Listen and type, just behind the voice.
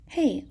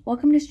Hey,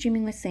 welcome to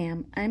Streaming with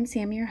Sam. I'm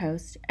Sam, your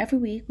host. Every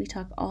week we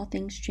talk all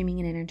things streaming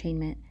and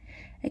entertainment.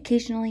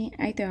 Occasionally,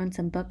 I throw in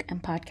some book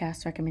and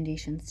podcast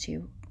recommendations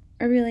too,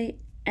 or really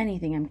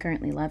anything I'm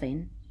currently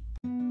loving.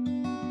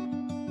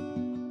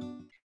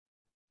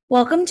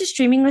 Welcome to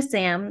Streaming with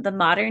Sam, the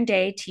modern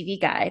day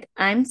TV guide.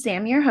 I'm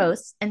Sam, your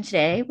host, and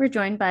today we're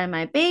joined by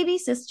my baby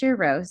sister,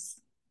 Rose.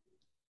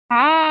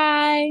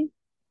 Hi.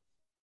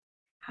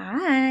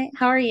 Hi,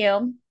 how are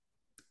you?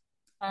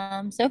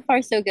 So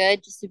far so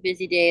good. Just a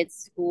busy day at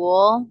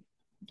school.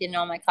 Getting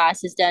all my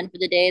classes done for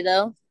the day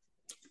though.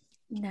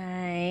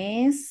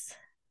 Nice.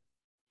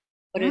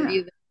 What have Yeah,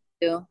 you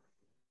been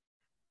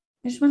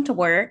I just went to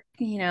work,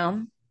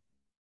 doing?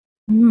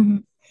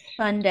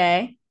 fun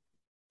day.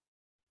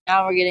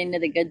 Now we're getting to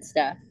the good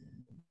stuff.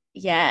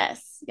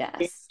 Yes,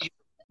 yes.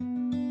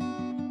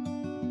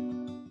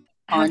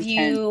 Have Content.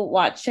 you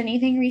watched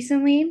anything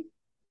recently?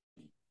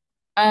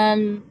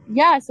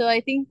 Yeah, so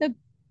I think the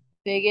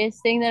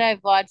biggest thing that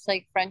I've watched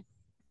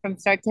from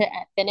start to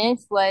finish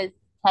was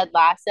Ted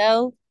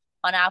Lasso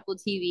on Apple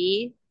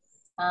TV.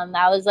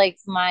 That was like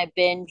my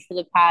binge for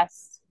the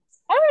past,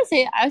 I don't want to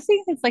say, I was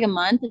thinking it's like a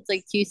month. It's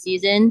like 2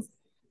 seasons.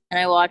 And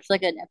I watched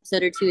like an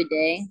episode or two a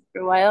day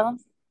for a while.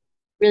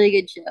 Really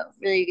good show.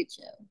 Really good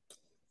show.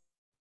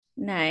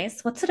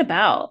 Nice. What's it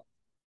about?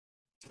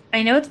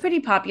 I know it's pretty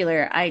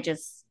popular. I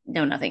just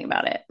know nothing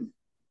about it.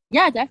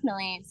 Yeah,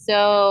 definitely.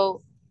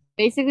 So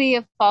basically,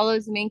 it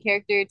follows the main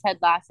character, Ted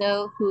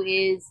Lasso, who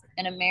is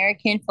an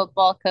American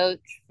football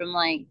coach from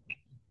like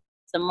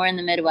somewhere in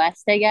the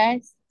Midwest, I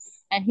guess.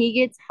 And he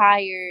gets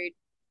hired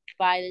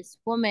by this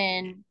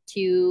woman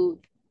to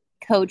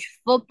coach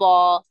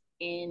football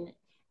in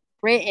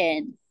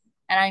Britain.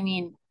 And I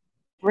mean,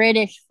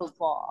 British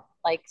football,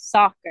 like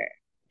soccer.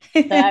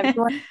 So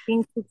everyone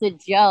thinks it's a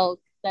joke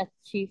that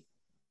she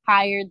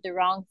hired the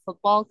wrong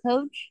football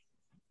coach,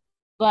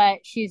 but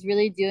she's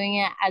really doing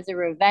it as a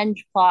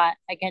revenge plot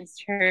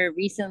against her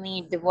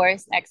recently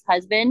divorced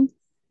ex-husband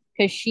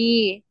because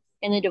she,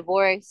 in the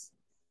divorce,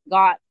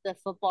 got the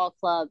football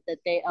club that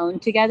they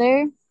owned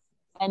together,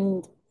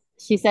 and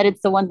she said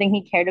it's the one thing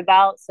he cared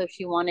about, so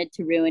she wanted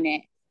to ruin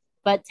it.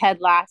 But Ted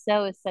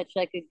Lasso is such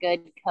like a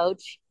good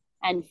coach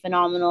and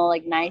phenomenal,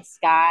 like nice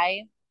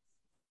guy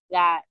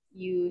that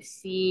you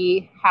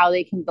see how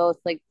they can both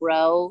like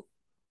grow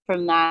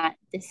from that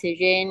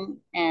decision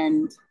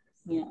and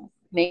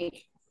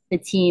make the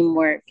team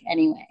work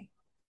anyway.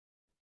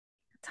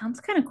 Sounds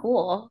kind of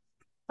cool.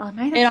 I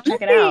might have It to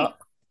check it out.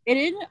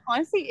 honestly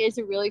honestly is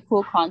a really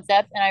cool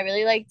concept, and I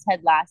really like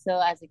Ted Lasso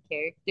as a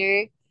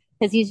character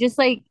because he's just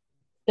like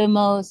the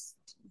most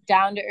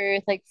down to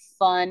earth, like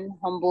fun,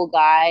 humble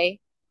guy.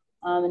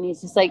 And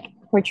he's just like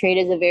portrayed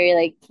as a very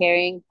like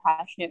caring,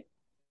 passionate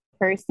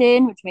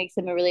person, which makes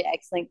him a really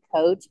excellent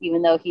coach,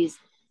 even though he's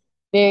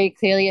very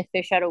clearly a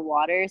fish out of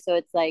water. So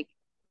it's like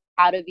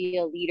how to be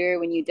a leader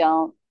when you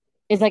don't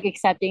is like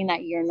accepting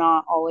that you're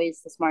not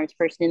always the smartest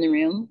person in the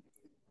room.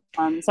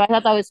 So I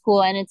thought that was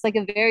cool, and it's like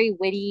a very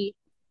witty,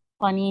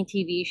 funny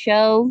TV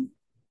show.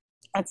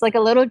 It's like a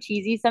little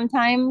cheesy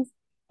sometimes,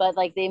 but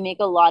like they make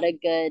a lot of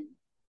good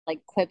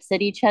like quips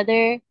at each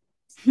other,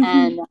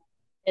 and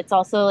it's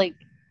also like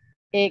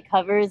it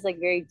covers like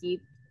very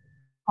deep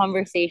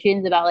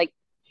conversations about like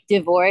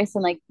divorce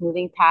and like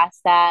moving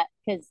past that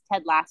because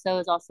Ted Lasso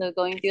is also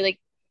going through like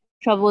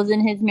troubles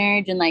in his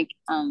marriage and like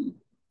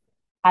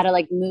how to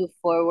like move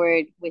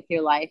forward with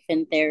your life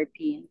and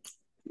therapy. And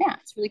yeah,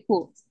 it's really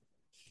cool.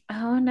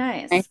 Oh,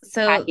 nice. Nice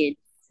So package.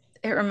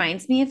 it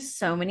reminds me of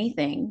so many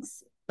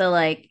things. The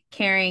like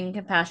caring,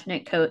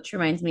 compassionate coach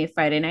reminds me of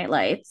Friday Night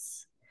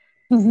Lights.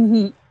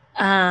 Um,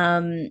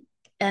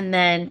 and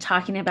then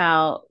talking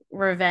about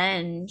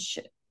revenge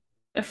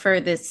for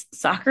this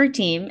soccer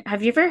team.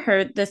 Have you ever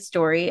heard the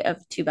story of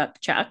Two Buck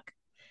Chuck?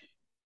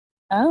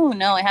 Oh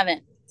no, I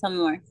haven't. Tell me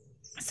more.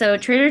 So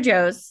Trader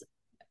Joe's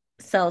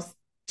sells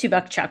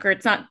 $2 chuck, or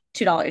it's not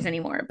 $2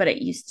 anymore, but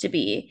it used to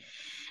be.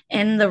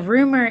 And the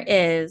rumor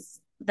is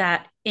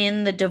that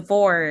in the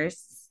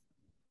divorce,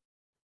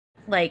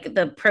 like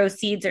the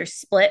proceeds are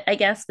split, I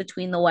guess,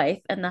 between the wife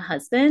and the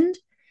husband.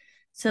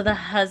 So the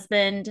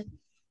husband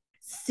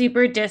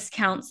super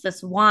discounts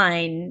this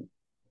wine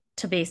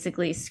to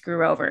basically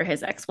screw over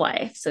his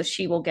ex-wife. So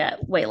she will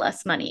get way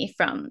less money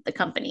from the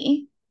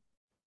company.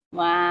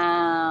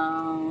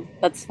 Wow,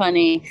 that's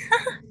funny.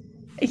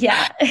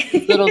 Yeah.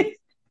 Those little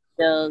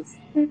bills.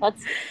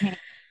 That's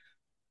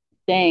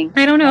dang.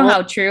 I don't know Well,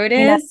 how true it I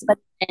mean, is,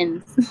 everybody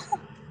wins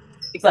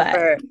except for but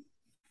her.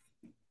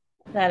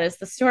 that is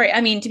the story.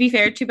 I mean, to be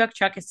fair, Two Buck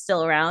Chuck is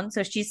still around,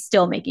 so she's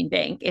still making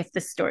bank if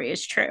the story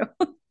is true.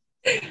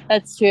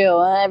 That's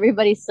true.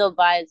 Everybody still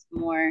buys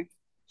more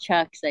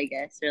chucks, I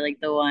guess, or like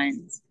the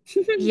ones.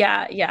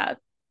 Yeah, yeah.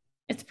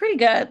 It's pretty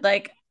good.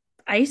 Like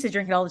I used to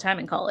drink it all the time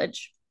in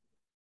college.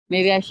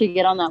 Maybe I should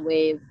get on that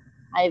wave.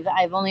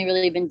 I've only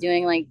really been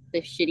doing like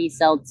the shitty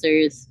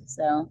seltzers,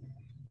 so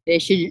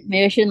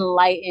maybe I should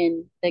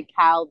enlighten the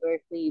Cal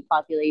Berkeley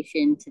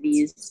population to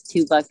these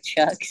 $2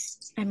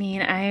 chucks. I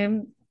mean,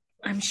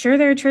 I'm sure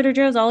there are Trader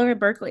Joe's all over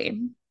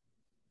Berkeley.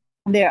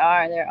 there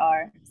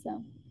are.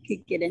 So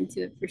could get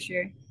into it for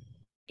sure.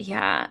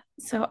 Yeah.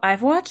 So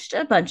I've watched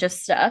a bunch of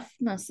stuff,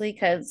 mostly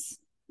because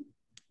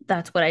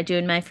that's what I do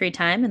in my free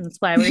time, and that's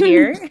why we're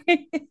here.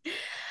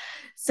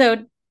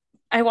 So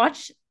I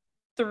watched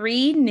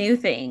three new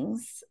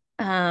things.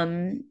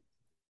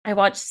 I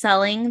watched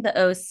Selling the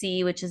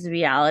OC, which is a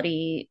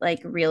reality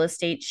like real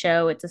estate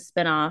show. It's a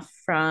spinoff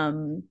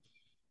from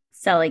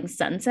Selling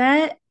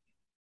Sunset.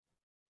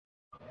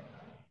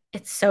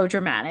 It's so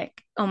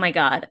dramatic. Oh my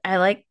God.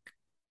 I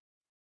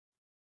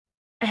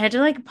had to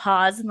like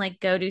pause and like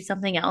go do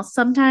something else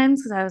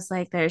sometimes because I was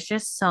like, there's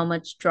just so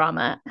much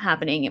drama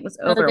happening. It was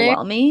So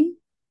overwhelming.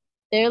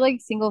 they're like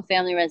single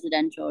family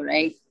residential,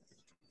 right?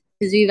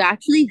 Because we've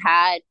actually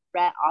had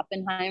Brett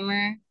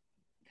Oppenheimer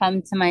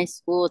come to my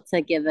school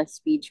to give a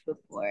speech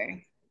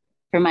before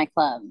for my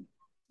club.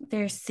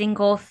 They're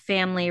single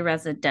family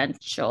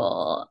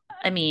residential.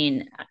 I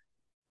mean,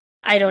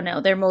 I don't know.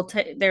 They're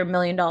 $1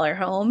 million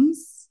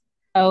homes.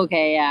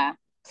 Okay, yeah.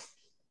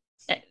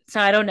 So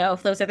I don't know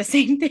if those are the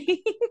same thing.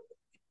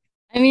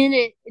 I mean,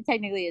 it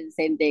technically is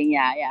the same thing.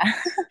 Yeah, yeah.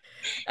 Just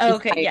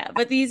Okay, higher. yeah,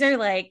 but these are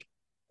like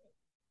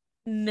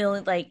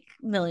 $1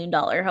 million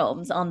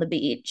homes on the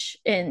beach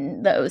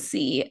in the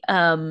OC.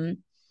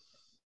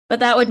 But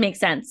that would make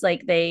sense.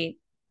 Like they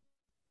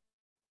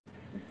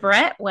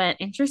Brett went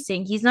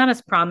interesting. He's not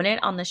as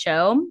prominent on the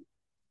show.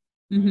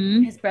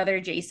 Mm-hmm. His brother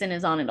Jason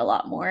is on it a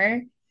lot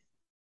more.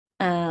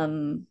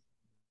 Um,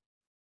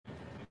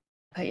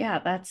 but yeah,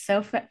 that's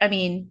I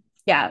mean,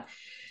 yeah.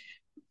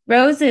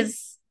 Rose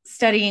is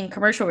studying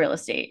commercial real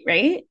estate,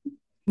 right?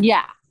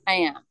 Yeah, I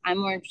am. I'm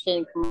more interested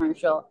in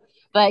commercial,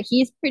 but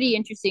he's pretty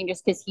interesting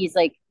just because he's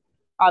like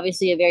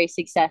obviously a very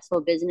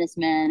successful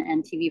businessman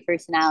and TV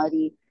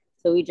personality.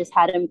 So we just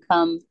had him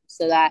come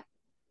so that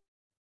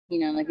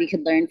like we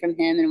could learn from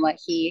him and what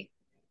he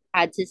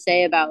had to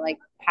say about like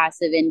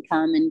passive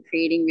income and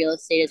creating real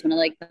estate as one of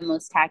like the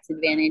most tax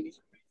advantaged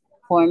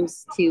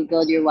forms to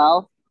build your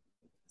wealth.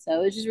 So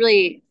it was just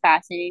really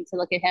fascinating to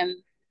look at him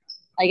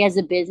like as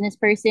a business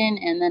person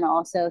and then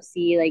also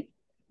see like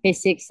his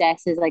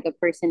success as like a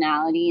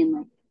personality and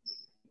like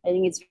I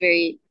think it's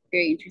very,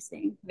 very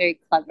interesting, very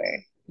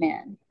clever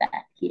man that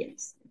he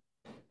is.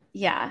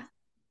 Yeah.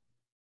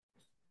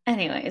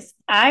 Anyways,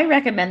 I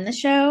recommend the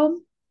show,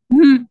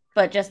 Mhm.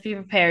 but just be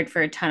prepared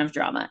for a ton of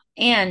drama.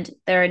 And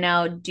there are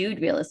now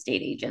dude real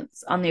estate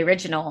agents. On the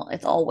original,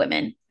 it's all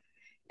women.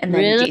 And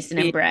then Really? Jason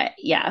and Brett.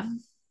 Yeah.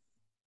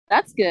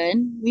 That's good.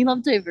 We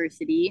love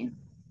diversity.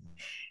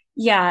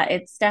 Yeah,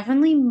 it's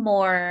definitely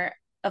more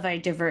of a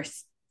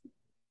diverse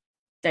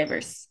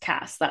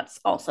cast. That's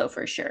also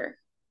for sure.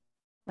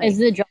 Is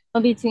Like the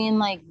drama between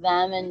like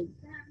them and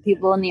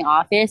people in the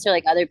office or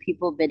like other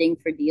people bidding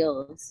for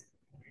deals?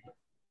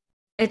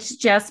 it's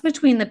just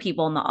between the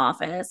people in the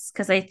office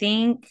because I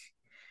think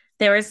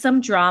there was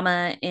some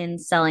drama in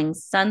Selling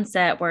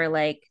Sunset where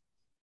like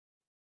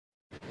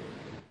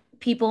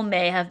people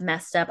may have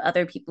messed up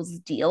other people's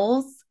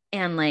deals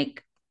and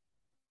like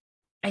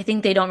I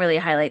think they don't really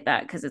highlight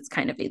that because it's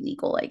kind of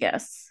illegal, I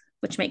guess,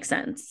 which makes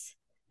sense.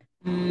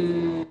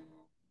 Mm,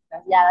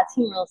 yeah, that's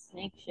some real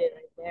snake shit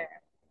right there.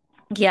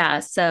 Yeah,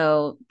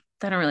 so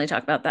they don't really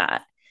talk about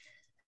that.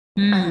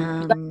 Is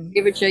that Um, your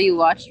favorite show you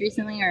watched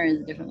recently or is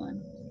it a different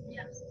one?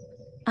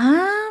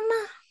 um,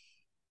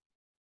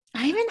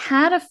 I haven't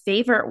had a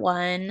favorite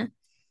one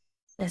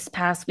this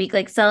past week.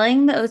 Like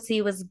Selling the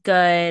OC was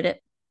good,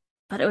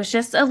 but it was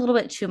just a little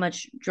bit too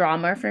much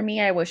drama for me.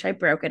 I wish I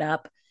broke it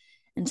up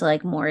into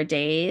like more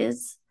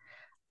days.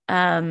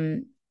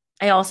 Um,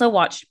 I also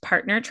watched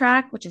Partner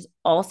Track, which is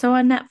also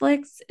on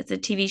Netflix. It's a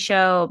TV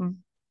show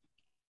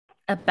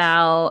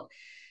about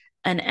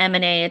an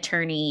M&A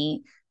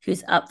attorney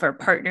who's up for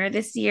partner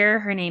this year.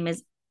 Her name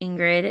is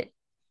Ingrid.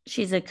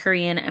 She's a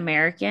Korean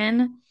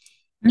American.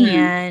 Mm-hmm.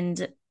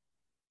 And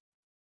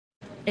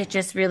it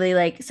just really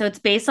like, so it's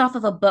based off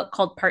of a book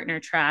called Partner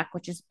Track,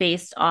 which is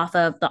based off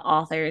of the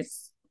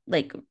author's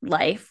like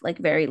life, like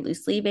very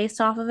loosely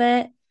based off of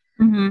it.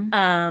 Mm-hmm.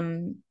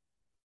 Um,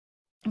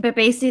 but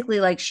basically,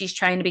 like she's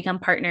trying to become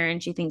partner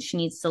and she thinks she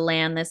needs to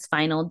land this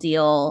final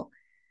deal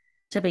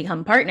to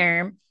become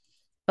partner.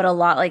 But a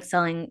lot like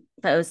Selling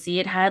the OC,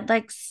 it had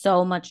like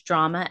so much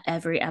drama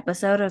every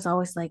episode. I was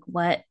always like,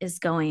 what is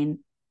going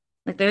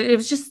like there, it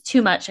was just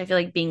too much. I feel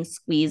like being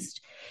squeezed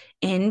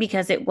in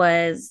because it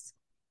was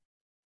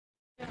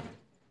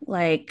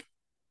like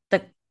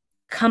the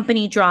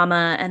company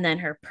drama and then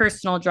her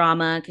personal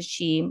drama because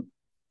she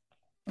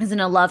is in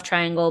a love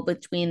triangle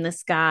between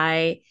this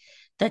guy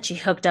that she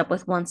hooked up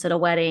with once at a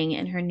wedding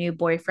and her new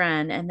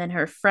boyfriend and then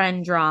her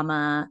friend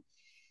drama.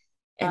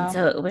 And Wow.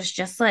 so it was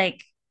just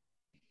like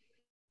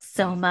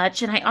so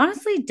much. And I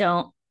honestly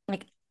don't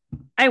like,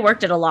 I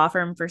worked at a law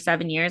firm for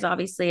 7 years.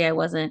 Obviously, I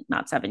wasn't,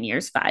 not 7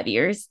 years, 5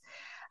 years.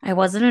 I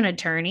wasn't an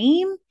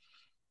attorney,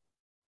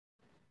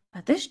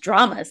 but this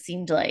drama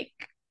seemed like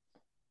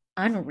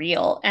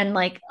unreal. And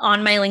like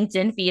on my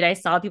LinkedIn feed, I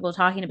saw people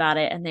talking about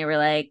it and they were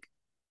like,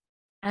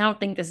 I don't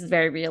think this is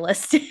very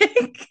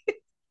realistic.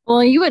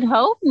 Well, you would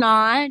hope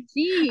not.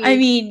 I Geez.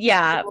 mean, The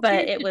yeah, but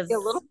lawyers it should be a was,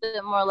 little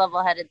bit more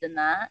level-headed than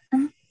that.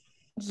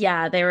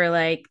 yeah, they were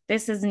like,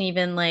 this isn't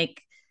even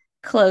like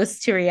close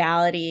to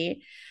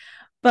reality.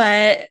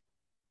 But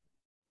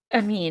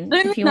I mean, But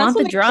I mean, if you that's want what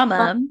the makes it fun.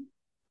 drama,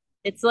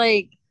 It's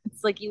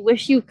like you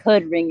wish you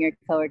could wring your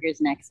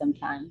coworker's neck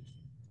sometimes.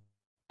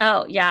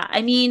 oh, yeah.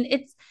 I mean,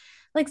 it's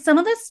like some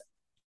of this,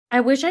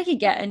 I wish I could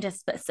get into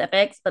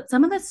specifics, but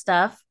some of the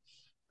stuff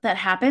that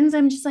happens,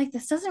 I'm just like,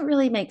 this doesn't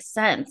really make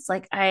sense.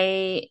 Like,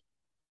 I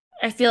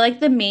feel like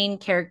the main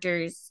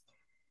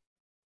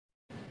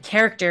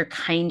character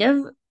kind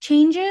of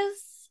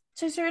changes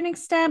to a certain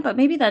extent, but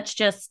maybe that's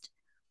just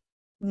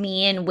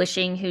me and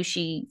wishing who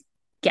she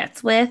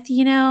gets with,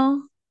 you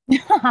know?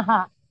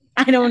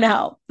 I don't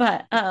know,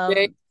 but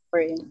Very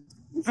important.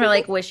 or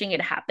like wishing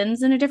it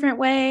happens in a different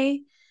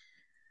way.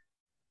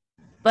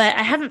 But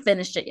I haven't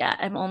finished it yet.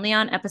 I'm only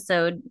on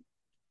episode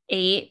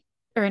 8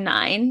 or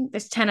 9.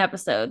 There's 10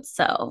 episodes,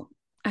 so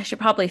I should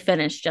probably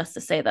finish just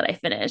to say that I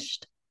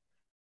finished.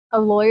 A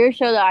lawyer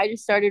show that I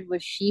just started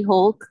was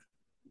She-Hulk.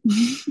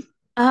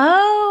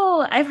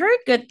 Oh, I've heard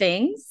good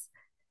things.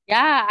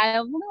 Yeah, I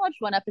only watched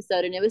one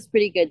episode and it was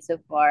pretty good so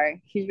far.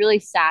 She's really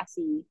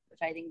sassy, which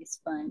I think is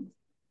fun.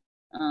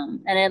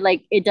 And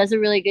it does a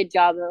really good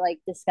job of like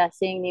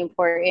discussing the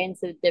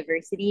importance of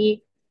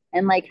diversity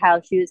and like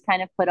how she was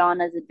kind of put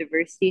on as a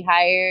diversity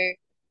hire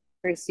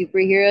for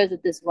superheroes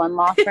at this one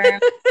law firm.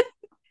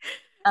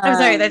 I'm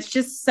sorry, Um, that's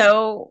just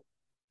so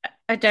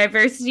a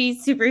diversity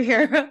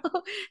superhero.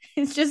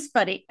 It's just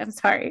funny. I'm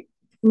sorry.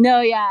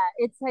 no, yeah,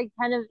 it's like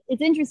kind of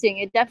it's interesting.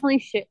 It's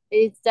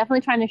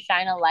definitely trying to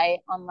shine a light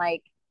on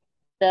like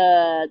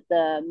the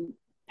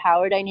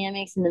power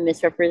dynamics and the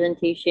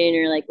misrepresentation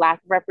or like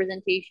lack of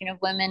representation of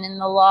women in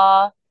the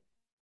law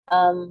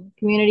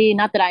community.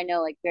 Not that I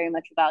know like very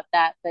much about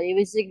that, but it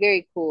was like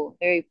very cool,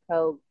 very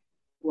pro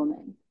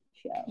woman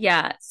show.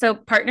 Yeah. So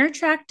Partner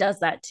Track does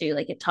that too.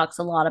 Like it talks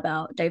a lot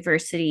about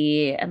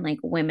diversity and like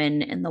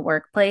women in the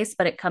workplace,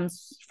 but it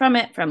comes from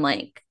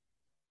like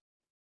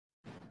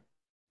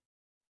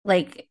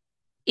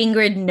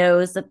Ingrid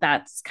knows that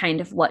that's kind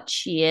of what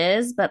she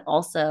is, but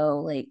also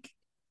like,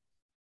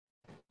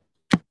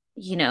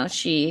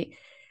 she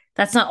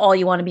that's not all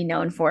you want to be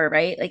known for,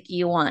 right? Like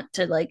you want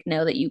to like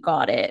know that you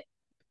got it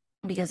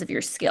because of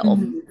your skill.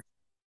 Mhm.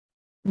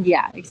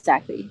 Yeah,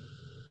 exactly.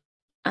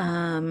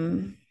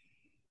 Um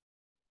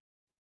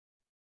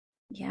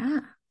yeah.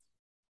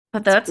 But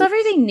It's that's cool.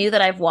 everything new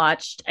that I've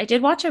watched. I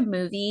did watch a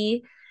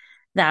movie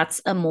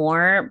that's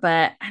Amor,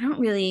 but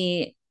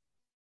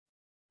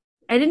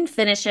I didn't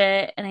finish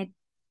it and I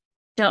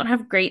don't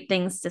have great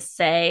things to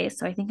say.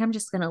 So I think I'm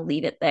just going to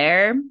leave it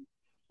there.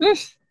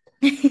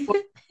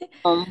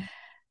 um,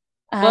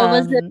 what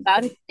was it um,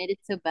 about it that made it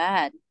so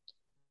bad?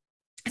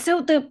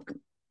 so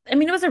I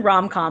mean, it was a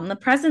rom-com. The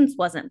presence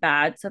wasn't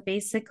bad. So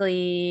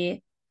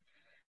basically,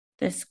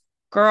 this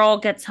girl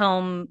gets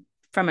home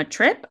from a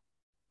trip,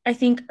 I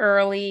think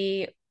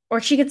early, or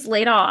she gets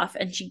laid off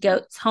and she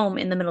goes home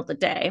in the middle of the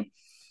day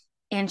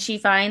and she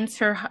finds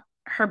her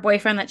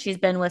boyfriend that she's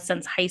been with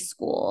since high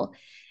school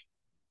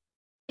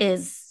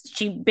is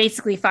she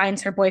basically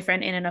finds her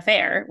boyfriend in an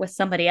affair with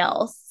somebody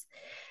else.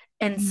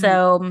 And Mhm.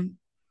 so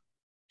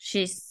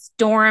she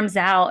storms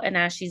out. And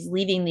as she's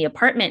leaving the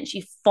apartment,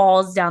 she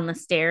falls down the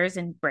stairs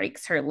and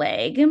breaks her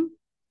leg.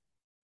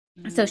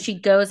 So Mhm. she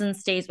goes and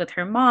stays with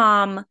her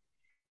mom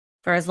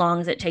for as long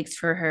as it takes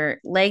for her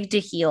leg to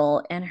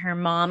heal. And her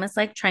mom is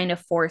like trying to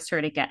force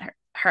her to get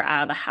her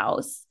out of the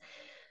house.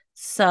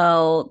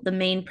 So the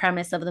main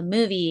premise of the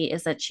movie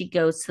is that she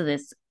goes to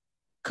this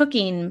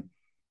cooking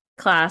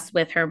class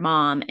with her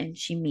mom and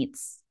she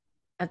meets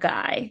a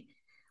guy,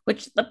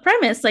 which the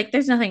premise, like,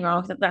 there's nothing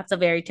wrong with it. That's a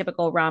very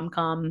typical rom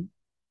com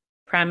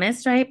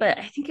premise, right? But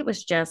I think it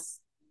was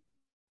just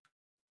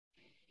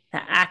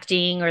the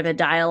acting or the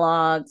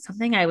dialogue,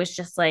 something I was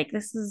just like,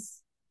 this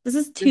is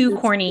This too is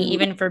corny too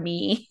even for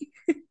me.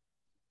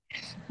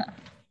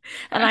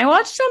 And I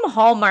watched some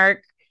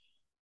Hallmark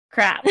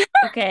crap.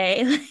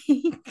 Okay.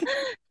 Like,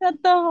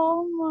 Not the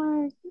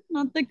Hallmark,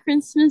 not the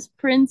Christmas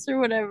Prince or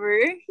whatever.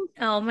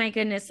 oh my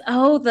goodness.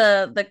 Oh,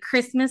 the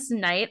Christmas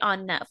night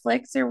on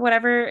Netflix or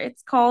whatever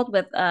it's called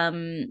with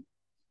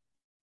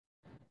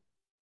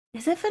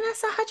is it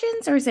Vanessa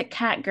Hudgens or is it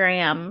Kat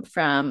Graham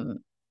from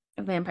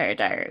Vampire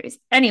Diaries?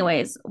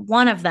 Anyways,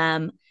 one of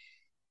them,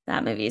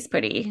 that movie is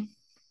pretty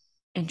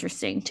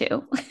interesting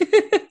too.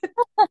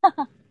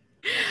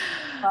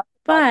 Watch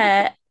it.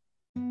 But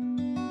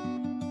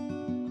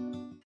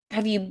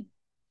have you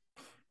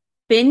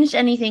binged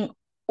anything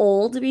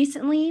old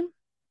recently?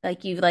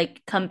 Like you've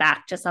like come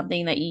back to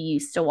something that you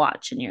used to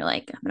watch and you're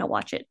like, I'm gonna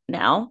watch it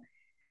now.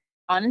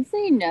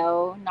 Honestly,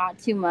 no, not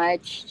too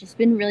much. Just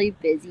been really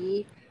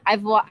busy. I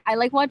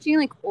like watching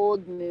like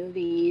old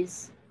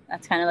movies.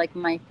 That's kind of like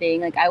my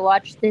thing. Like I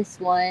watched this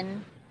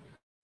one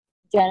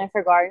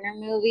Jennifer Gardner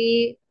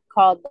movie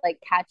called like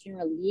Catch and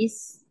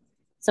Release.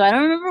 So I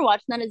don't remember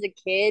watching that as a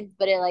kid,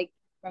 but it like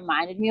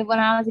reminded me of when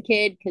I was a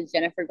kid because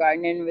Jennifer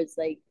Gardner was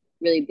like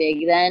really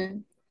big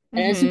then.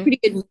 And it's a Mm-hmm. pretty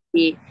good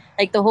movie.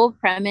 Like the whole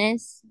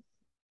premise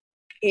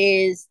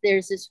is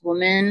there's this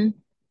woman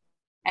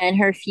and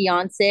her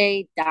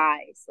fiance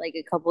dies like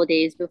a couple of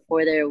days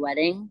before their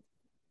wedding.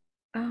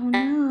 Oh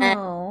And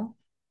no.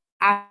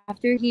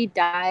 after he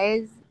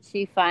dies,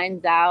 she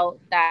finds out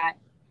that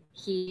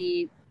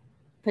he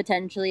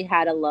potentially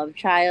had a love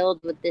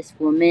child with this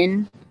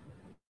woman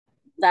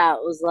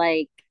that was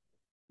like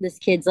this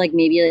kid's like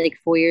maybe like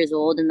 4 years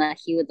old, and that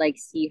he would like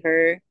see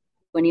her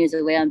when he was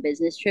away on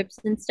business trips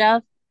and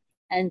stuff.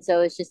 And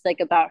so it's just like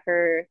about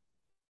her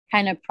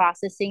kind of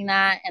processing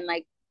that and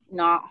like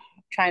not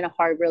trying to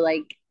harbor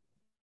like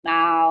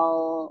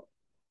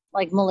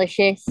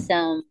malicious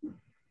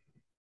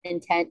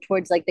intent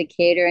towards like the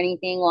kid or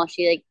anything, while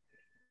she like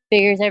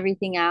figures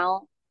everything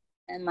out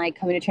and like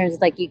coming to terms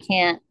with like you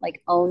can't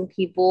like own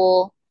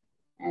people.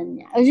 And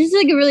yeah, it was just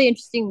like a really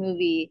interesting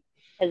movie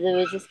because it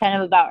was just kind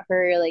of about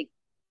her like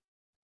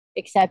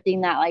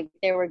accepting that like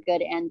there were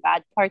good and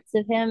bad parts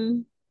of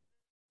him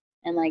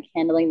and like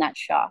handling that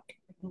shock.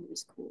 I think it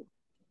was cool.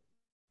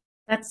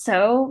 That's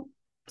so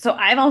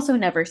I've also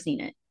never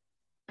seen it.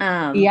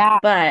 Yeah,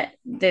 But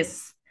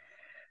this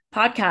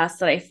podcast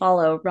that I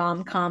follow,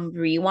 RomCom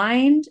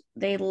Rewind,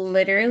 they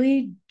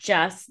literally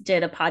just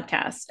did a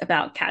podcast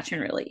about Catch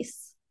and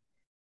Release.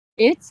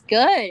 it's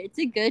good. It's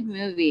a good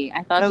movie.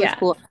 I thought it was Yeah.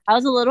 cool. I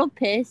was a little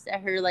pissed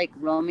at her like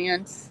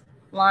romance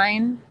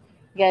line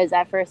because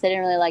at first I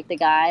didn't really like the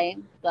guy,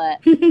 but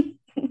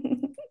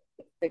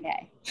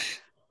okay.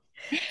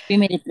 We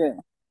made it through.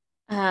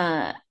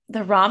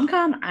 The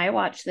rom-com I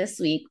watched this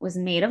week was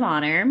Maid of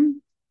Honor,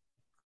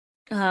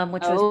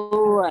 which was,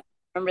 Oh, I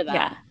remember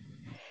yeah, that.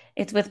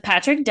 it's with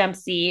Patrick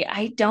Dempsey.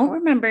 I don't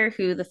remember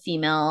who the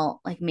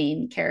female like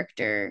main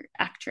character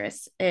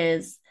actress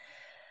is,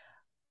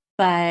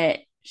 but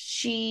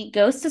she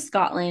goes to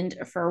Scotland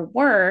for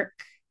work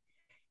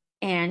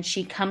and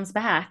she comes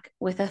back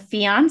with a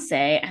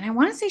fiance. And I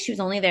want to say she was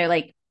only there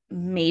like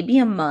maybe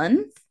a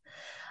month.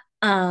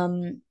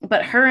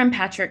 But her and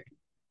Patrick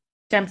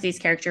Dempsey's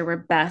character were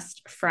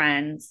best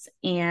friends.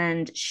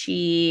 And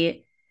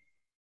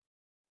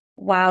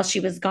while she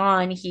was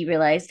gone, he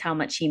realized how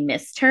much he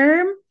missed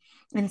her.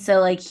 And so,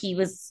 like,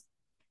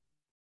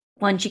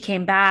 when she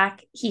came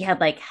back, he had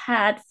like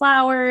had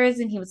flowers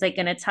and he was like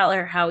going to tell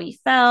her how he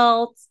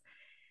felt.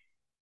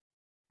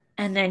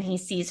 And then he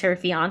sees her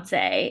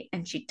fiance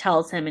and she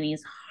tells him and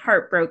he's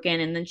heartbroken.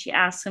 And then she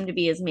asks him to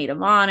be his maid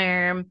of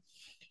honor.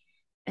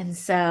 And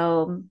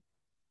so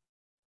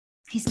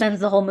he spends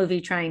the whole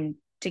movie trying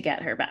to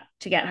get her back,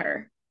 to get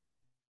her.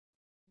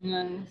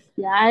 Nice.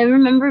 Yeah, I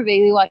remember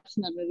vaguely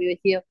watching that movie with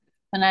you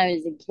when I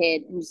was a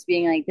kid and just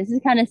being like, this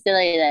is kind of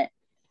silly that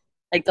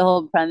like the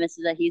whole premise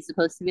is that he's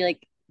supposed to be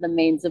like the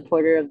main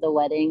supporter of the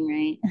wedding,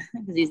 right?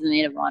 Because he's the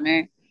maid of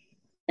honor.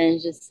 And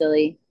it's just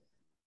silly.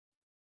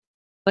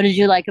 What did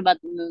you like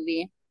about the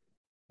movie?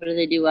 What did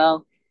they do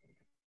well?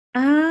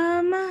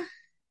 Um,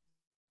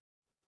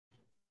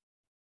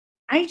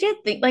 I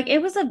did think like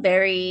it was a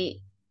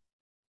very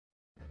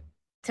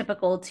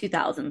typical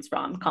 2000s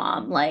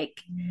rom-com.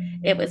 Like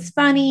it was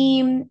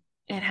funny.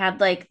 It had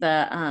like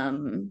I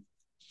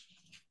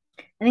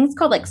think it's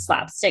called like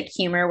slapstick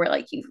humor where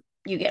like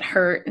you get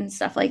hurt and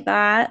stuff like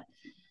that.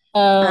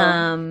 Oh,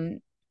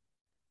 Um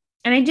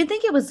and I did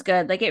think it was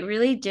good. Like it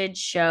really did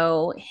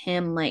show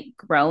him like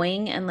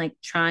growing and like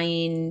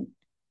trying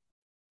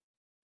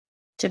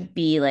to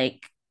be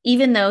like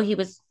even though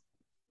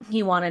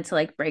he wanted to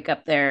like break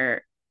up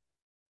their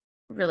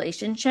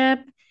relationship,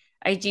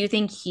 I do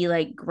think he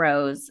like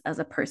grows as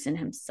a person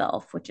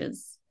himself, which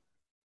is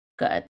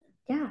good.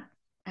 Yeah.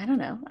 I don't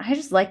know. I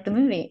just like the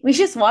movie. We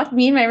just watched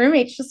me and my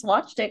roommates just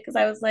watched it because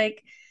I was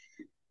like,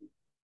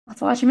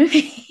 let's watch a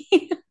movie.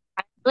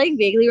 I like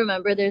vaguely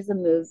remember there's a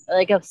move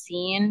like a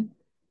scene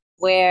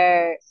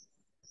where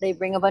they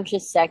bring a bunch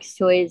of sex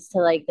toys to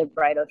like the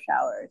bridal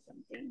shower or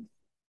something.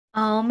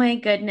 Oh my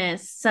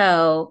goodness.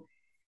 So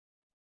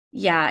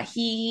yeah,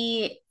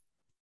 he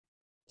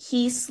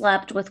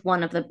slept with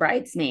one of the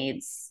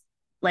bridesmaids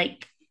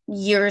like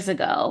years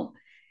ago.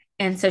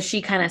 And so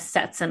she kind of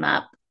sets him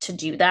up to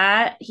do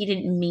that. He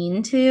didn't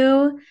mean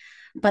to,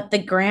 but the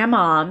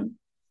grandma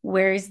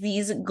wears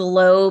these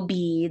glow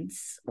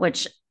beads,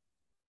 which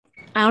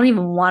I don't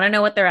even want to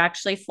know what they're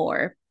actually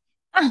for.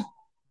 I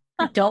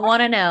don't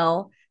want to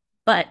know,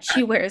 but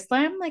she wears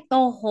them like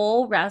the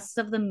whole rest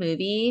of the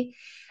movie.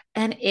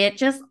 And it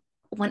just,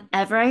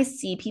 whenever I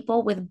see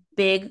people with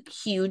big,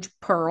 huge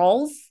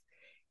pearls,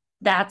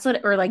 that's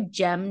what, or like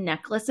gem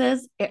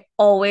necklaces, it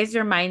always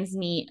reminds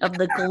me of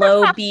the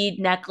glow bead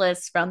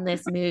necklace from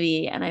this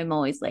movie. And I'm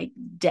always like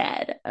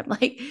dead. I'm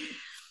like,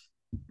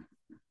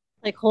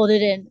 Like hold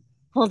it in,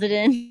 hold it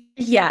in.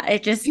 yeah,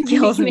 it just Make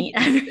kills me me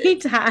do every this.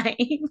 time.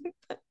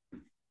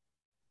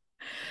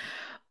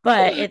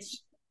 But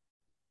it's,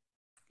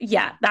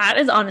 yeah, that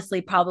is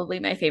honestly probably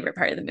my favorite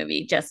part of the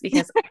movie, just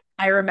because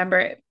I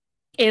remember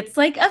it's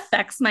like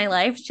affects my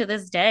life to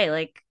this day.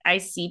 Like I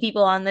see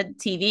people on the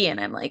TV and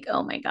I'm like,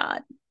 oh my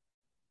God.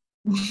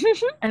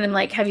 And I'm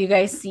like, have you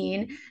guys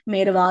seen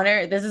Maid of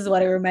Honor? This is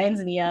what it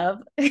reminds me of.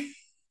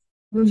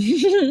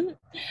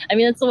 I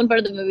mean, that's the one part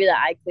of the movie that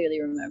I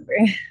clearly remember.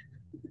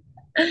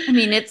 I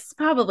mean, it's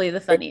probably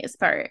the funniest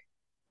part.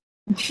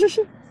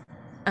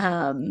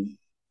 Um,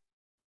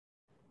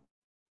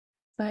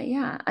 but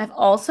yeah,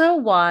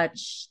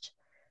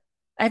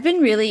 I've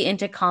been really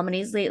into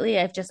comedies lately.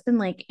 I've just been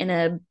like in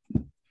a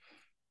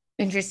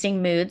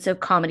interesting mood, so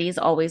comedies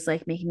always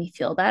like make me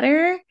feel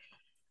better.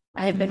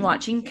 I've been Mhm.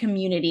 watching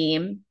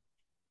Community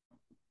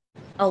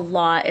a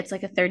lot. It's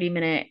like a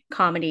 30-minute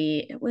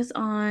comedy. It was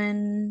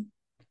on,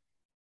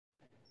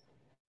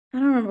 I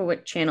don't remember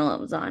what channel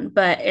it was on,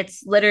 but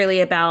it's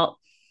literally about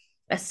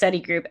a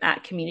study group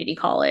at community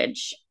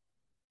college.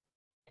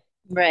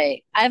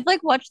 Right. I've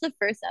like watched the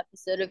first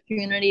episode of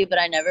Community, but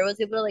I never was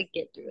able to like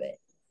get through it.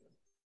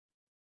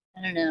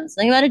 I don't know.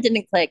 Something about it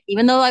didn't click,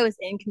 even though I was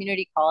in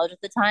community college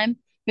at the time.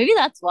 Maybe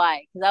that's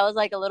why, because I was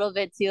like a little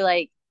bit too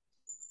like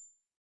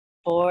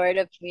bored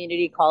of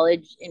community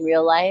college in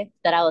real life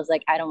that I was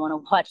like, I don't want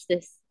to watch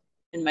this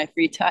in my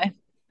free time.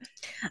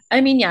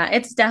 I mean, yeah,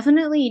 it's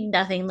definitely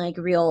nothing like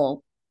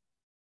real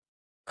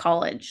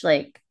college.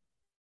 Like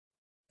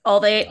all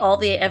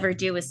they ever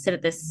do is sit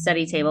at this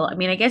study table. I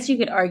mean, I guess you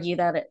could argue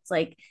that it's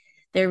like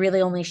they're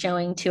really only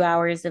showing 2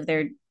 hours of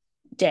their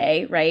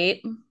day,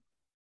 right?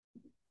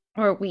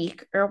 Or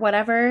week or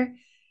whatever.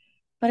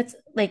 But it's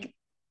like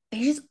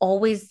they just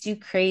always do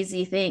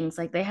crazy things.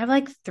 Like they have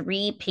like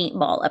three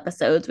paintball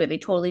episodes where they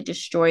totally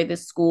destroy the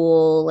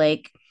school.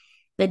 Like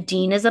the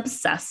dean is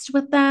obsessed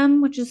with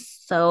them, which is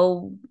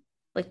so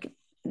like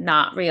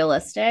not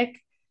realistic.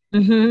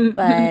 Mm-hmm.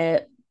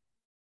 But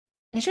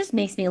it just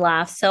makes me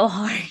laugh so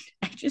hard.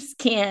 I just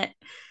can't.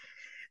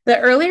 The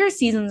earlier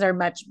seasons are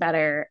much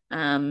better.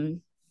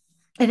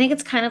 I think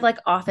it's kind of like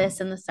Office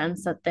in the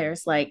sense that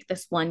there's like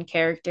this one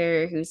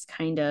character who's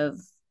kind of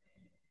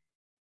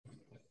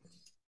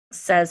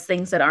says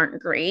things that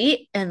aren't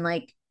great. And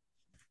like,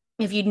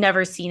 if you'd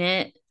never seen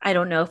it, I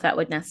don't know if that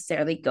would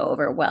necessarily go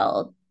over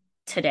well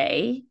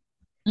today.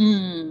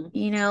 Mm,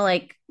 You know,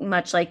 like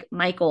much like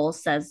Michael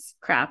says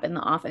crap in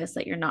the office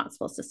that you're not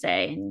supposed to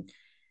say. And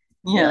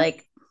you're yeah.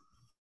 like,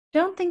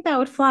 don't think that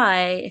would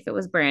fly if it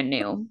was brand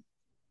new.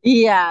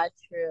 Yeah,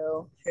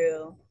 true,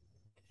 true.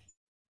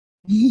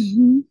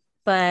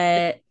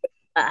 But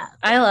Ah,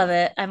 I love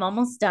it. I'm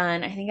almost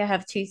done. I think I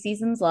have 2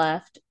 seasons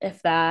left,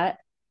 if that.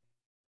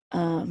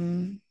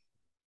 Um,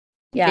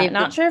 yeah,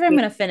 not favorite. sure if I'm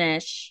gonna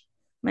finish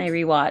my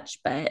rewatch,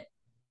 but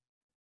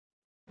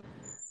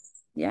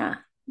yeah,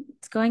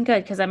 it's going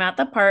good because I'm at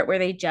the part where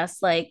they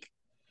just like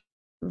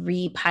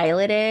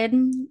repiloted,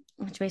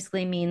 which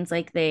basically means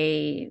like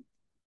they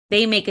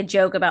make a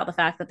joke about the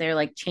fact that they're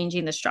like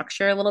changing the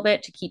structure a little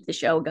bit to keep the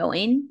show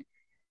going.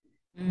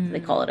 So they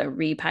call it Mm. a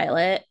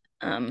repilot.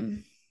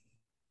 Um,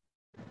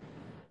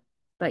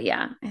 but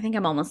yeah, I think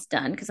I'm almost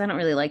done because I don't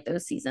really like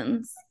those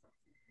seasons.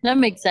 That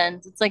makes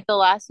sense. It's like the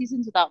last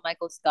seasons without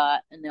Michael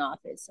Scott in The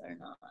Office are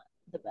not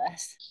the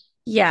best.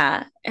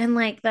 Yeah, and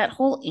like that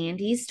whole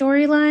Andy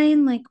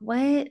storyline, like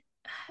what?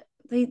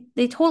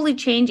 They totally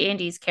change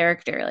Andy's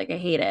character. Like I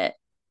hate it.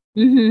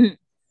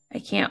 I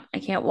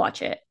can't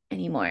watch it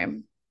anymore.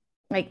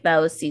 Like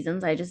those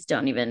seasons, I just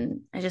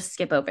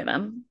skip over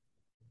them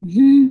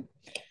and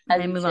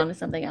As I you move should. on to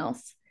something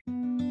else.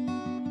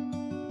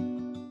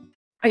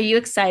 Are you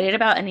excited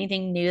about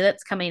anything new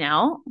that's coming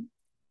out?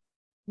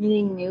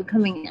 Anything new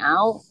coming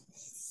out?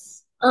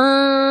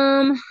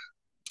 Um,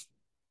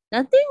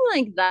 Nothing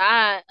like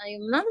that.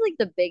 I'm not like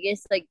the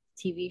biggest like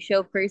TV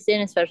show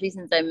person, especially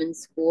since I'm in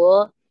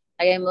school.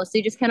 I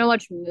mostly just kind of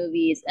watch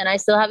movies, and I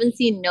still haven't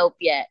seen Nope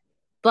yet.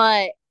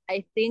 But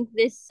I think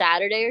this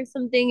Saturday or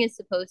something is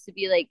supposed to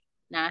be like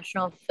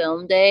National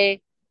Film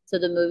Day. So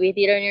the movie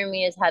theater near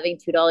me is having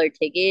 $2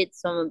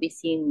 tickets. So I'm gonna be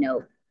seeing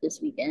Nope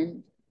this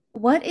weekend.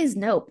 What is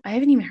Nope? I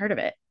haven't even heard of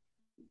it.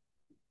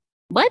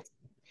 What?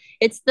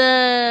 It's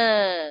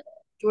the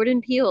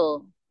Jordan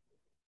Peele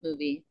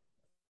movie.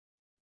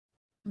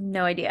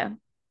 No idea.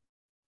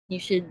 You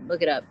should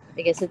look it up.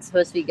 I guess it's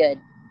supposed to be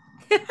good.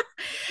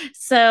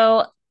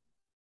 So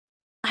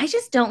I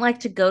just don't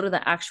like to go to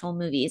the actual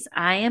movies.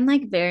 I am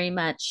like very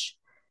much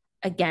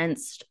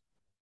against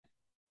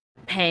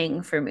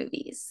paying for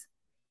movies.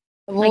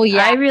 Well, Like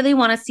I yeah. really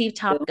want to see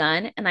Top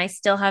Gun and I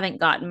still haven't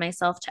gotten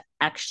myself to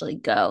actually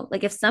go.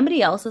 Like if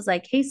somebody else was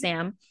like, "Hey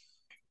Sam,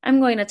 I'm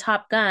going to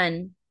Top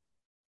Gun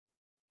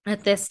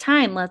at this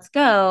time, let's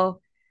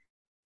go."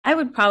 I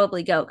would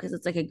probably go because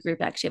it's like a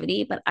group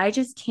activity, but I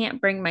just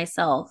can't bring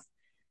myself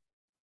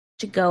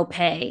to go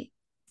pay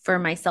for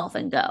myself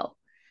and go.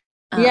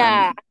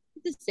 Yeah, Um,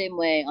 the same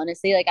way,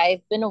 honestly. Like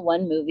I've been to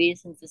one movie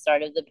since the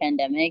start of the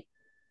pandemic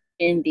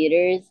in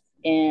theaters,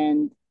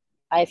 and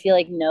I feel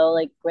like no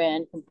like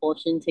grand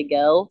compulsion to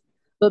go.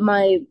 But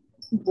my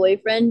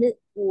boyfriend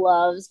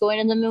loves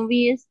going to the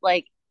movies.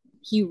 Like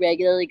he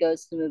regularly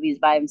goes to the movies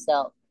by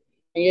himself.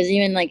 And he doesn't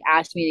even like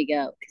ask me to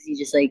go because he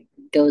just like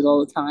goes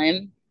all the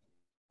time.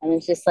 And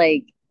it's just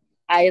like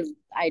I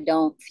I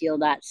don't feel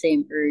that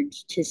same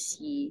urge to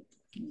see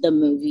the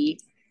movie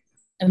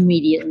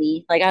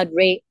immediately. Like I'd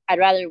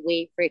rather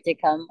wait for it to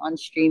come on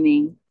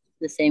streaming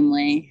the same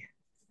way.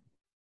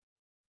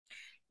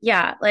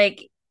 Yeah,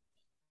 like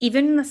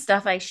even the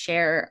stuff I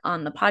share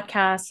on the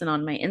podcast and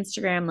on my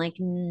Instagram, like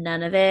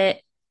none of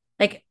it,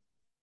 like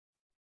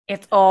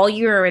it's all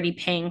you're already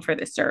paying for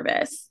the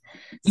service.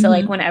 So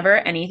like Hmm. whenever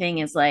anything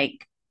is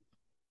like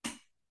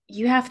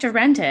you have to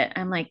rent it,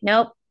 I'm like,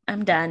 nope,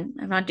 I'm done.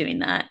 I'm not doing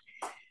that.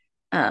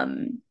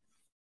 Um,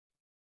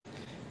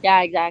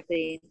 Yeah,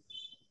 exactly.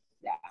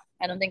 Yeah,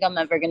 I don't think I'm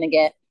ever gonna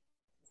get.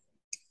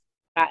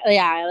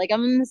 Yeah, like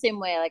I'm in the same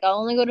way. Like I'll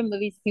only go to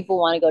movies if people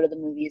want to go to the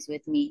movies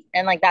with me,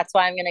 and like that's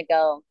why I'm gonna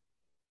go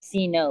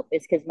see Nope.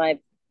 It's because my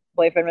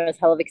boyfriend was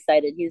hell of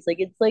excited. He was like,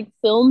 "It's like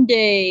film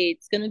day.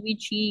 It's gonna be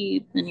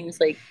cheap," and he was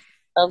like,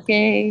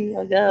 "Okay,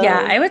 I'll yeah,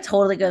 go." I would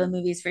totally go to the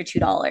movies for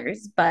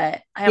 $2,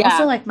 but I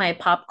also Yeah, like my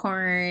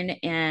popcorn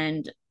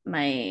and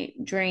my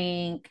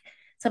drink.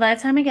 So by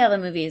the time I get out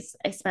of the movies,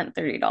 I spent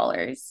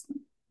 $30.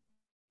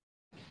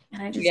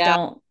 And yeah.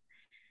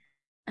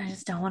 I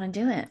just don't want to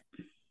do it.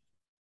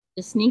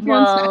 Just sneak your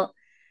own snack. Well,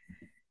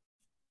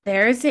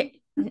 there's it.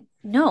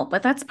 No,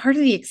 but that's part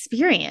of the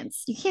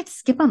experience. You can't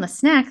skip on the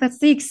snack. That's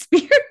the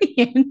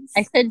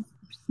I experience. said,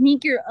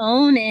 sneak your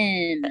own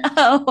in.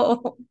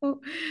 Oh,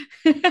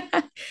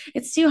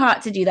 it's too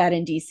hot to do that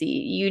in DC.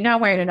 You're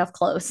not wearing enough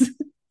clothes.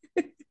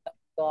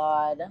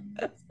 God.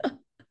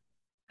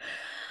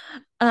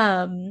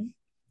 Um,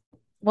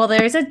 well,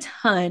 there's a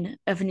ton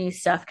of new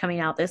stuff coming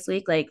out this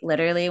week. Like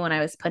literally when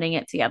I was putting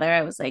it together,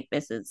 I was like,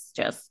 this is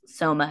just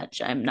so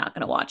much. I'm not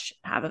going to watch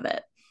half of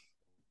it.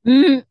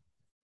 Mm.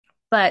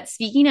 But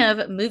speaking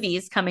of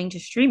movies coming to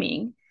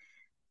streaming,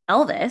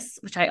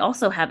 Elvis, which I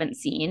also haven't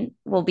seen,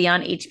 will be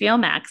on HBO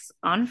Max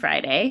on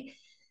Friday.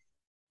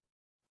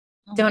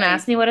 Oh, Don't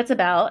ask nice. me what it's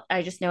about.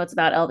 I just know it's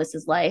about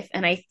Elvis's life.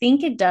 And I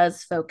think it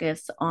does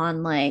focus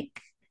on like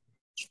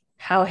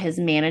how his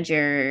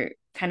manager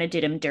kind of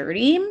did him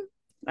dirty.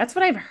 That's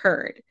what I've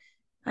heard.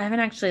 I haven't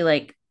actually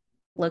like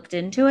looked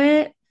into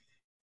it,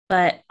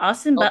 but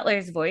Austin Oh,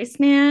 Butler's voice,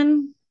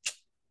 man,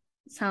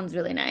 sounds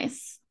really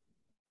nice.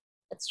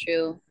 that's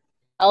true.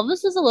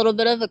 Elvis was a little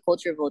bit of a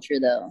culture vulture,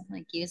 though.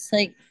 Like he's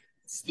like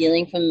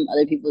stealing from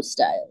other people's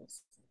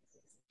styles.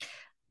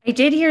 I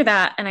did hear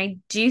that, and I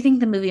do think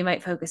the movie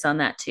might focus on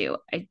that too.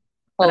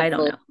 But I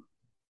don't Hopefully, know.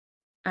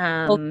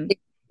 Um, hopefully, it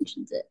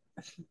mentions it.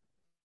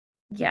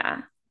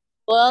 yeah.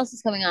 What else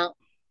is coming out?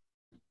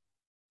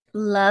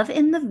 Love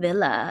in the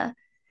Villa.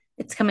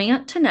 It's coming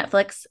out to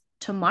Netflix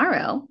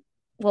tomorrow.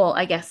 Well,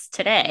 I guess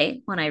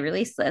today when I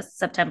release this,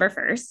 September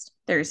 1st,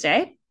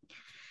 Thursday.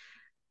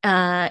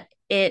 Uh,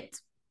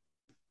 it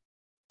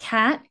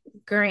Kat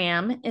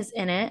Graham is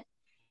in it,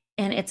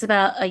 and it's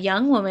about a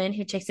young woman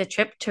who takes a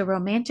trip to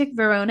romantic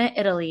Verona,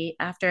 Italy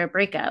after a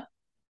breakup,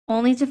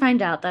 only to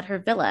find out that her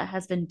villa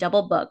has been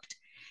double booked,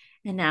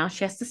 and now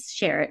she has to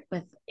share it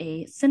with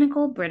a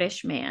cynical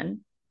British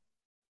man.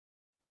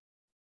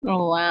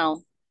 Oh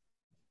wow.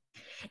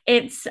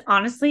 It's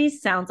honestly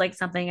sounds like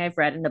something I've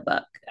read in a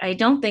book. I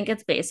don't think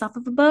it's based off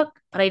of a book,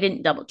 but I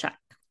didn't double check.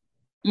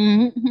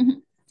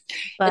 Hmm.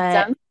 It But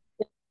sounds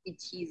pretty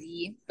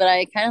cheesy, but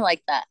I kind of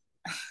like that.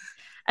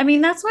 I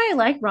mean, that's why I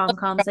like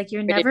rom-coms. Like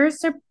you're never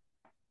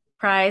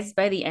surprised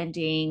by the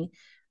ending,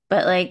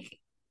 but like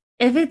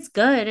if it's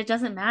good, it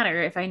doesn't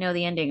matter if I know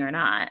the ending or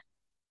not.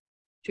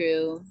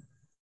 True.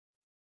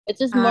 It's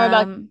just more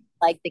about Um,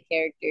 like the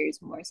characters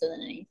more so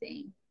than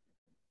anything.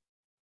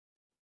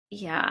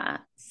 yeah.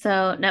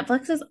 So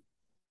Netflix is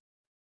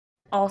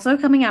also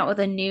coming out with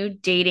a new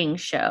dating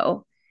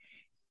show,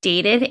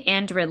 Dated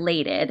and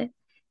Related.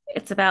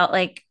 It's about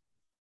like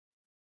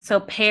so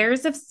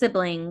pairs of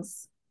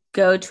siblings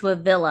go to a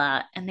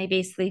villa and they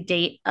basically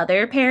date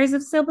other pairs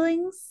of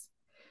siblings.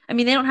 I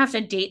mean, they don't have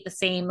to date the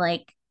same,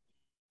 like,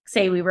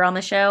 say we were on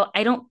the show.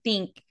 I don't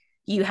think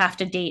you have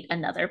to date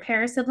another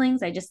pair of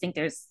siblings. I just think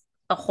there's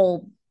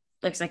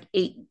like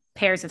 8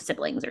 pairs of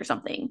siblings or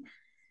something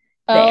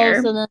Oh, there.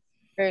 so then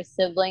her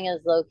sibling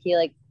is low key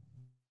like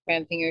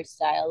cramping your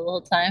style the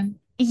whole time.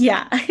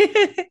 Yeah.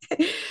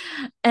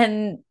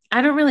 And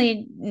I don't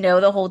really know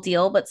the whole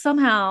deal, but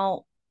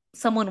somehow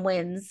someone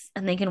wins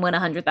and they can win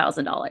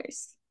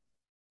 $100,000.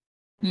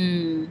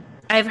 Hmm.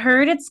 I've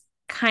heard it's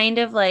kind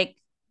of like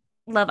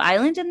Love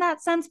Island in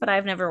that sense, but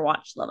I've never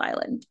watched Love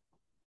Island.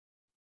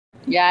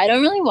 Yeah, I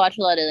don't really watch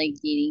a lot of like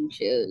dating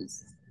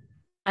shows.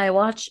 I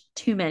watch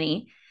too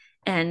many.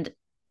 And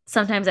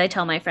sometimes I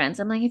tell my friends,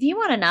 I'm like, if you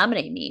want to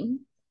nominate me,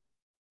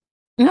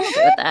 I'm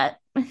okay with that.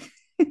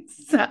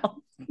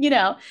 So,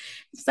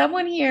 if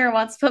someone here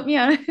wants to put me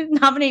on,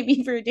 nominate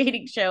me for a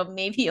dating show,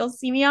 maybe you'll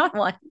see me on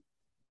one.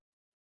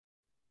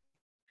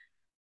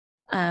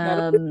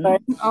 That'll be fun.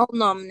 Um, I'll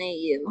nominate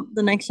you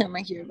the next time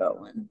I hear about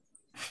one.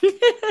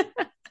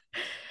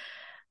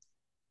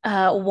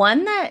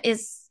 one that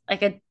is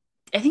like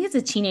I think it's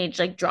a teenage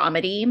like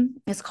dramedy.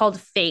 It's called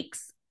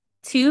Fakes.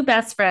 Two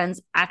best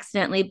friends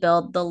accidentally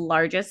build the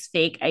largest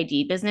fake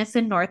ID business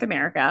in North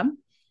America.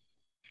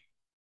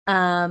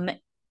 Um,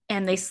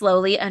 and they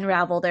slowly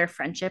unravel their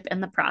friendship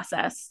in the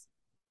process.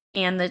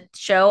 And the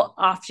show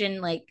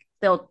often like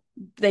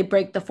they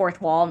break the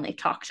fourth wall and they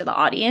talk to the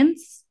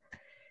audience.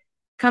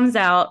 Comes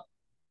out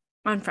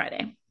on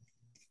Friday.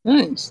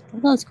 Nice.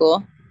 That sounds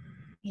cool.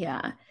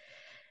 Yeah.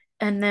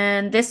 And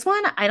then this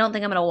one, I don't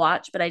think I'm gonna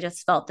watch, but I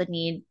just felt the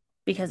need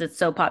because it's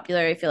so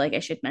popular. I feel like I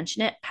should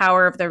mention it.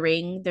 Power of the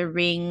Ring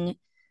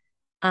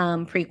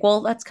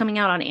prequel that's coming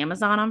out on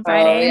Amazon on Oh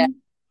Friday. yeah.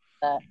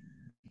 That.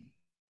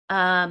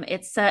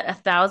 It's set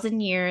 1,000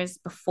 years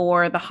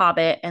before The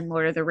Hobbit and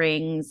Lord of the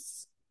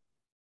Rings,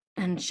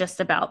 and it's just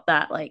about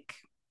that, like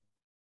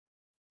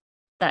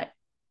that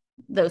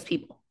those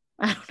people.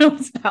 I don't know what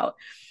it's about.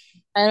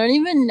 I don't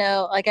even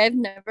know. Like I've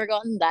never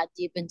gotten that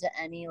deep into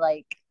any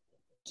like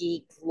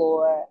geek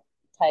lore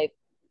type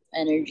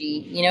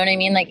energy. You know what I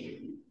mean? Like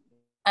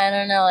I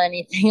don't know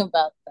anything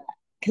about that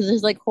because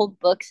there's like whole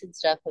books and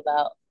stuff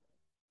about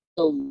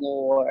the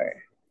lore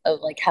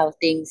of like how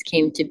things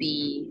came to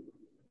be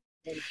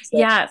and such.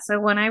 Yeah, so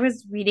when I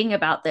was reading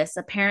about this,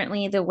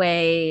 apparently the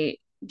way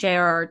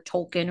J.R.R.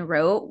 Tolkien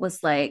wrote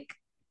was like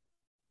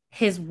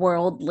his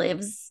world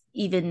lives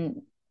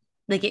even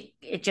like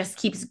it just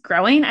keeps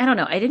growing. I don't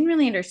know. I didn't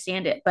really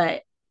understand it,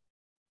 but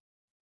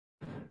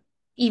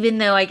even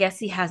though I guess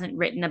he hasn't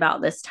written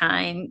about this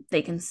time,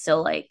 they can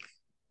still like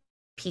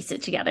piece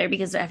it together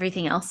because of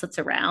everything else that's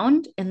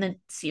around in the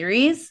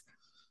series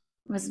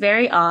was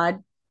very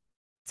odd.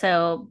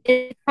 So,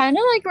 It kind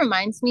of like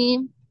reminds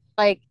me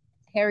like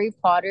Harry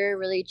Potter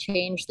really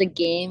changed the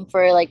game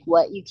for like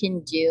what you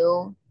can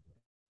do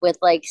with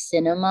like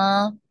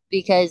cinema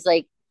because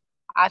like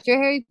after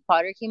Harry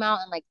Potter came out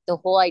and like the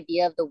whole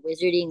idea of the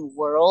wizarding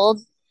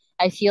world,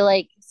 I feel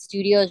like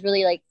studios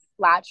really like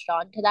latched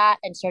onto that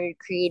and started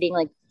creating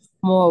like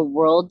more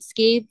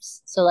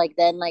worldscapes. So like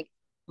then like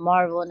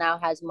Marvel now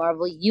has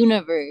Marvel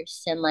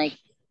Universe and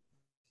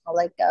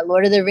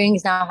Lord of the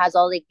Rings now has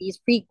all like these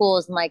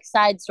prequels and like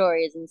side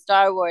stories and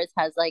Star Wars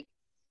has like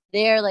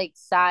their like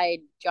side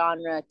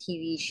genre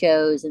TV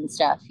shows and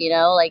stuff, you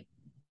know? Like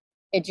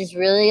it just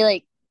really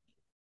like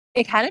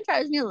it kind of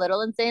drives me a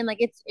little insane.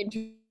 Like it's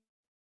interesting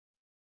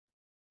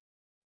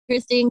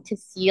to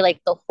see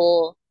like the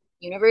whole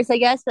universe, I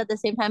guess. But at the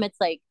same time, it's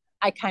like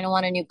I kind of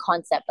want a new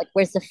concept. Like,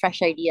 where's the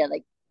fresh idea?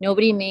 Like,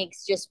 nobody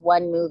makes just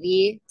one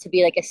movie to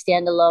be like a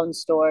standalone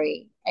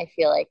story. I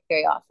feel like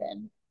very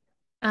often,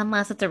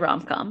 unless it's a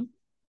rom-com.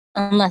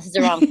 unless it's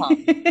a rom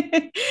com.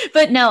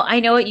 But no, I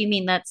know what you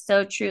mean. That's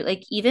so true.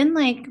 Like even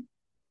like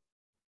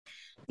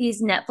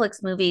these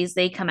Netflix movies,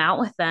 they come out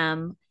with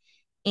them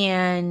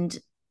and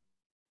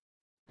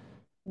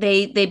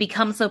they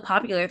become so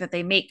popular that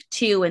they make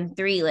two and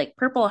three, like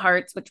Purple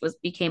Hearts, which was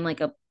became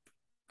like a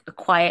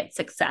quiet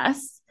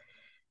success.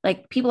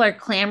 Like people are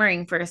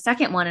clamoring for a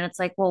second one, and it's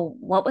like, well,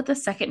 what would the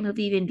second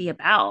movie even be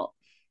about?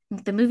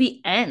 If the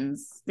movie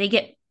ends, they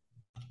get,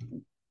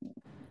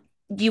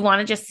 do you want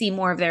to just see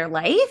more of their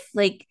life?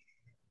 Like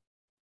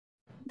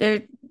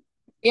they're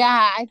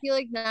Yeah, I feel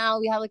like now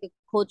we have like a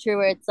culture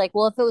where it's like,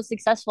 well, if it was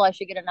successful, I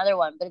should get another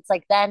one. But it's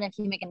like then if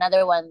you make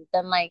another one,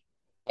 then like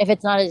if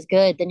it's not as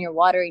good, then you're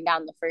watering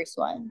down the first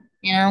one.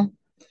 You know,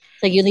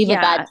 it's like you leave a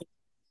bad yeah. taste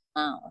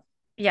in your mouth.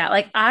 Yeah,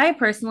 like I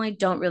personally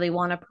don't really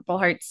want a Purple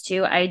Hearts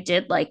 2. I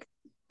did like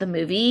the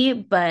movie,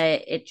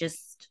 but it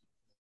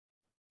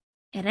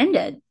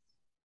ended.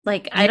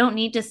 Like I don't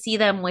need to see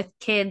them with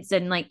kids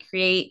and like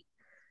create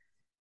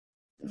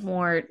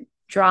more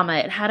drama.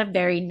 It had a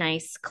very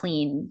nice,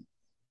 clean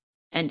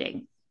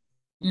ending.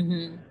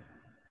 Mm-hmm.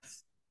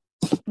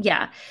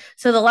 Yeah.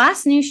 So the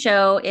last new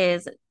show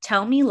is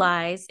Tell Me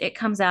Lies. It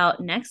comes out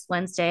next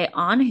Wednesday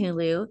on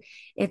Hulu.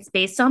 It's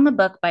based on the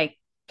book by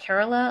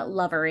Carola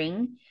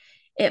Lovering.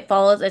 It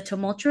follows a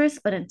tumultuous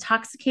but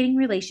intoxicating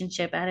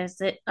relationship as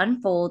it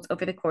unfolds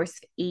over the course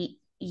of 8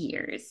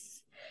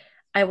 years.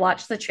 I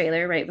watched the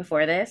trailer right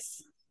before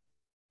this.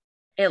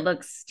 It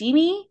looks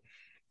steamy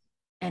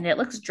and it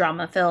looks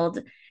drama filled.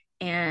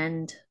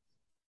 And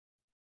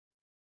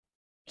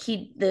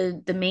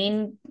the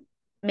main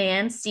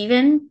man,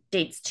 Steven,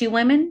 dates two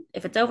women.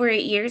 If it's over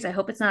 8 years, I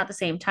hope it's not at the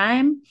same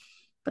time.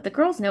 But the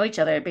girls know each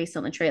other based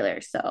on the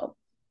trailer, so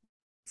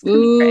it's gonna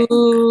be great.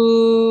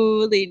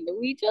 Ooh, they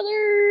know each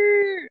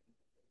other.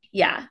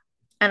 Yeah.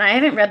 And I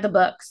haven't read the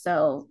book,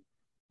 so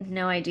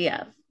no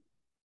idea.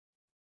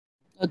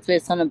 Oh, it's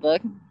based on a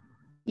book.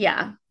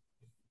 Yeah.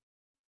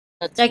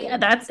 That's Like cool.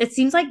 that's it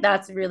seems like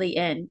that's really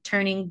in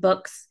turning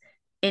books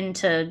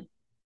into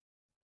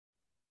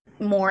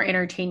more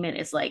entertainment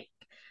is like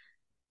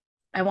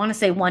I want to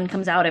say one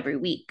comes out every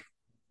week.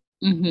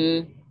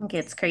 Mm-hmm. Like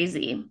it's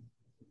crazy.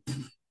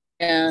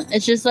 Yeah,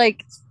 it's just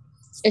like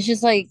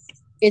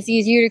it's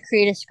easier to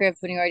create a script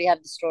when you already have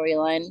the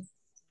storyline.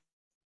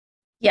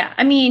 Yeah.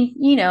 I mean,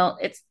 you know,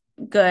 it's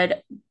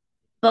good.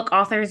 Book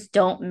authors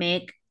don't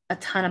make a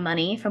ton of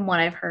money from what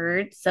I've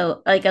heard.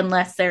 So like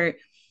unless they're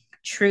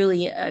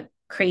truly a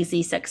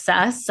crazy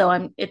success.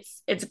 So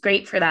it's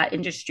great for that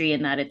industry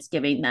in that it's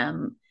giving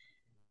them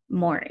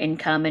more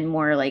income and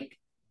more like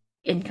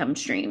income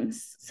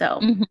streams. So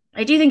Mm-hmm.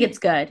 I do think it's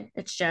good.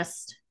 It's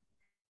just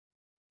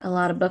a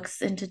lot of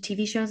books into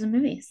TV shows and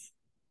movies.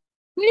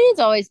 I mean, it's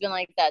always been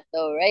like that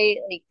though, right?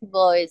 Like people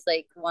always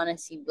like want to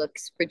see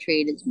books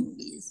portrayed as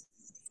movies.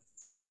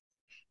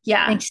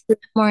 Yeah. Makes it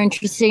more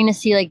interesting to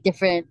see like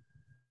different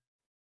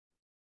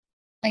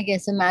I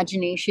guess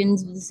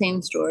imaginations of the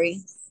same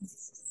story.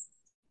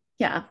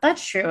 Yeah,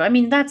 that's true. I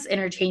mean, that's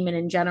entertainment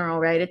in general,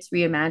 right? It's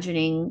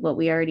reimagining what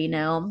we already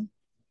know.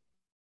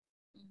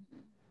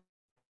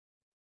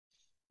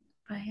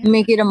 But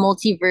Make it a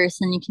multiverse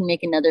and you can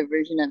make another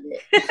version of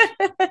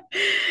it.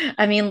 yeah.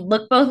 I mean,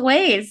 look both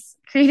ways.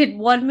 Created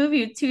one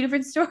movie with two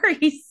different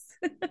stories.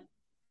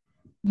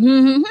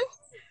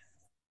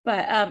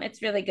 But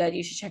it's really good.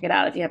 You should check it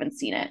out if you haven't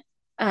seen it.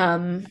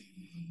 Um,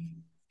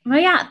 well,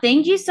 yeah,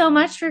 thank you so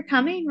much for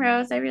coming,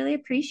 Rose. I really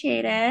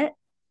appreciate it.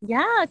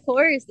 Yeah, of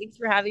course. Thanks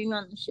for having me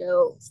on the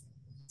show.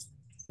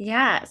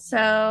 Yeah,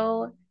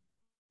 so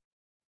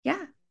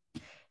yeah.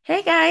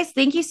 Hey guys,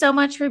 thank you so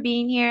much for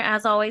being here.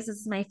 As always, this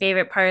is my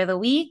favorite part of the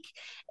week.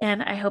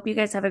 And I hope you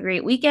guys have a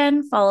great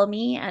weekend. Follow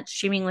me at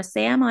Streaming with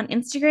Sam on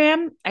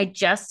Instagram. I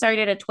just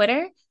started a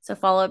Twitter, so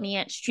follow me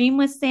at Stream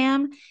with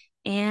Sam.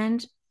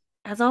 And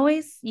as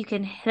always, you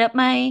can hit up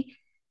my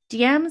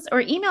DMs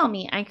or email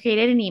me. I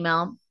created an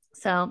email.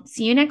 So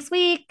see you next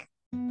week.